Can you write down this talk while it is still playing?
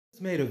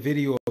Made a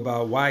video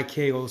about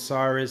YK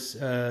Osiris,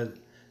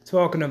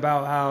 talking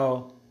about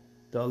how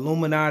the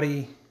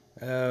Illuminati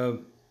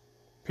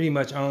pretty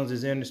much owns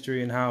this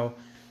industry, and how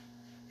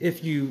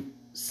if you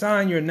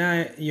sign your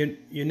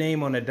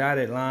name on a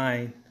dotted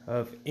line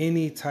of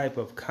any type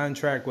of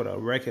contract with a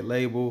record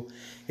label,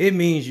 it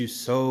means you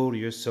sold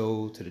your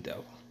soul to the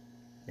devil.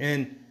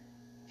 And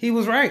he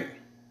was right.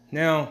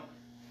 Now,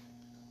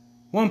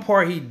 one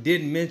part he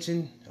didn't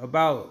mention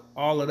about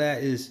all of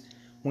that is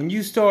when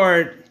you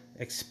start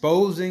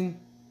exposing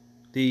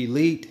the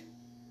elite,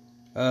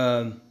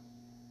 talking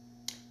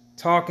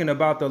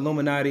about the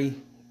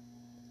Illuminati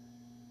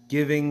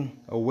giving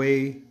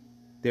away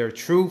their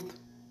truth,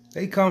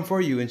 they come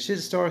for you and shit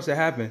starts to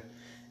happen.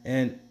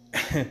 And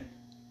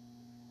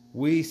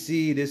we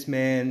see this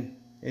man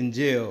in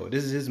jail.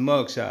 This is his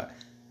mugshot.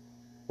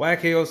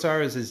 YK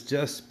Osiris has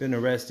just been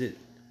arrested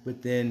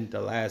within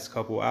the last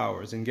couple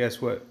hours. And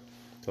guess what?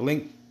 The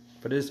link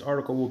for this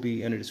article will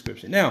be in the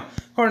description. Now,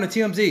 according to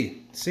TMZ,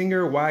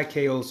 singer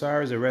YK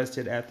Osiris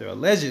arrested after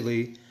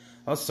allegedly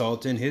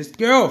assaulting his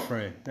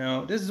girlfriend.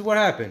 Now, this is what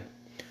happened.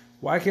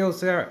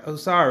 YK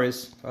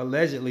Osiris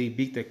allegedly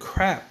beat the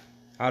crap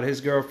out of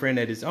his girlfriend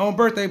at his own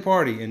birthday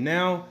party, and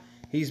now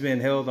he's been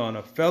held on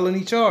a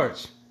felony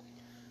charge.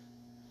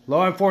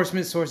 Law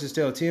enforcement sources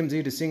tell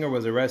TMZ the singer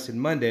was arrested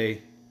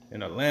Monday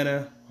in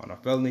Atlanta on a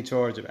felony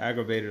charge of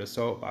aggravated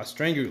assault by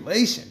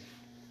strangulation.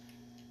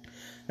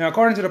 Now,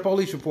 according to the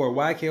police report,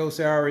 YK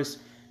Osiris'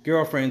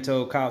 girlfriend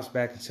told cops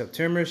back in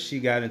September she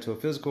got into a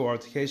physical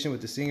altercation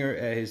with the singer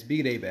at his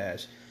B-Day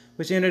bash,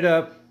 which ended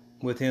up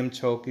with him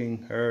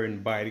choking her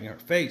and biting her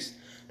face.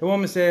 The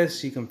woman says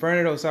she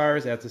confronted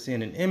Osiris after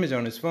seeing an image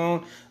on his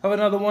phone of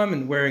another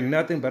woman wearing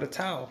nothing but a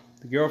towel.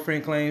 The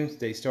girlfriend claims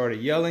they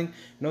started yelling,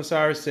 and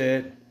Osiris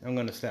said, "I'm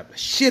going to slap the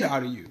shit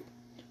out of you."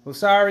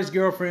 Osiris'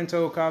 girlfriend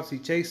told cops he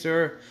chased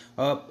her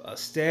up a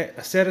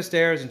set of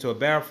stairs into a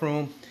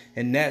bathroom,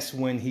 and that's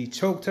when he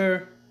choked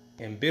her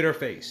and bit her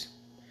face.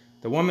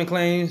 The woman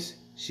claims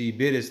she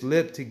bit his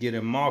lip to get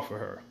him off of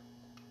her,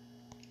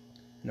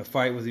 and the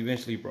fight was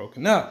eventually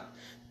broken up.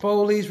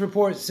 Police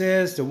report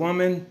says the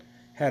woman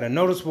had a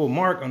noticeable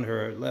mark on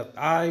her left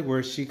eye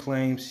where she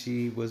claims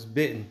she was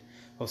bitten.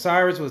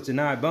 Osiris was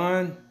denied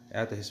bond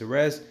after his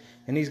arrest,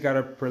 and he's got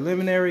a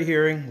preliminary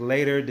hearing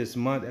later this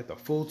month at the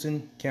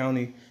Fulton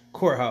County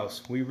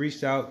Courthouse. We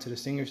reached out to the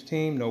singer's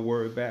team, no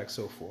word back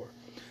so far.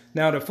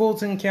 Now, the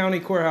Fulton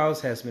County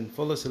Courthouse has been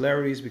full of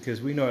celebrities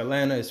because we know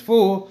Atlanta is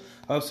full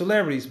of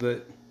celebrities,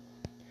 but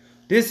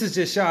this is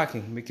just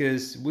shocking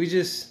because we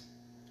just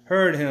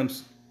heard him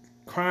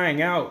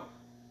crying out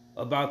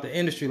about the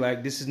industry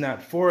like this is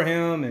not for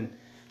him and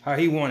how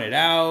he wanted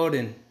out.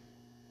 And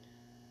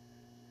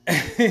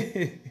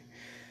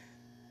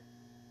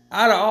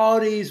out of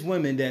all these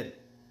women that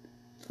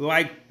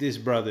like this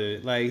brother,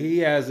 like he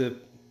has a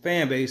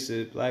fan base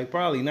of like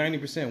probably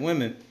 90%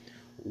 women,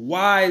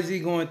 why is he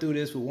going through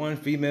this with one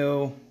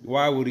female?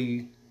 Why would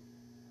he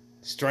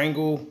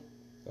strangle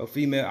a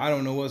female? I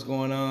don't know what's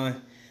going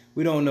on.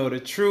 We don't know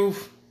the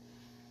truth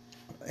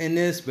in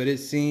this, but it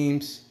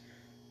seems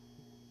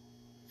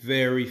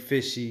very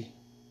fishy,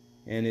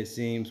 and it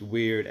seems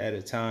weird at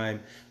a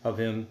time of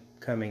him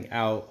coming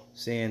out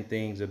saying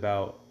things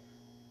about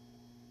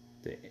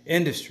the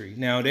industry.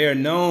 Now, they're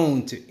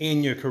known to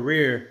end your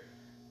career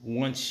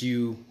once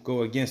you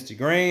go against the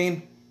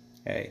grain.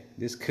 Hey,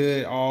 this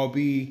could all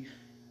be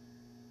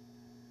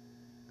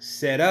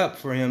set up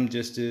for him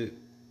just to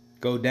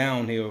go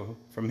downhill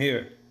from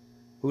here.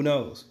 Who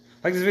knows?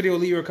 Like this video,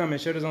 leave your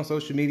comment, share this on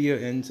social media,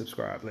 and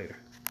subscribe later.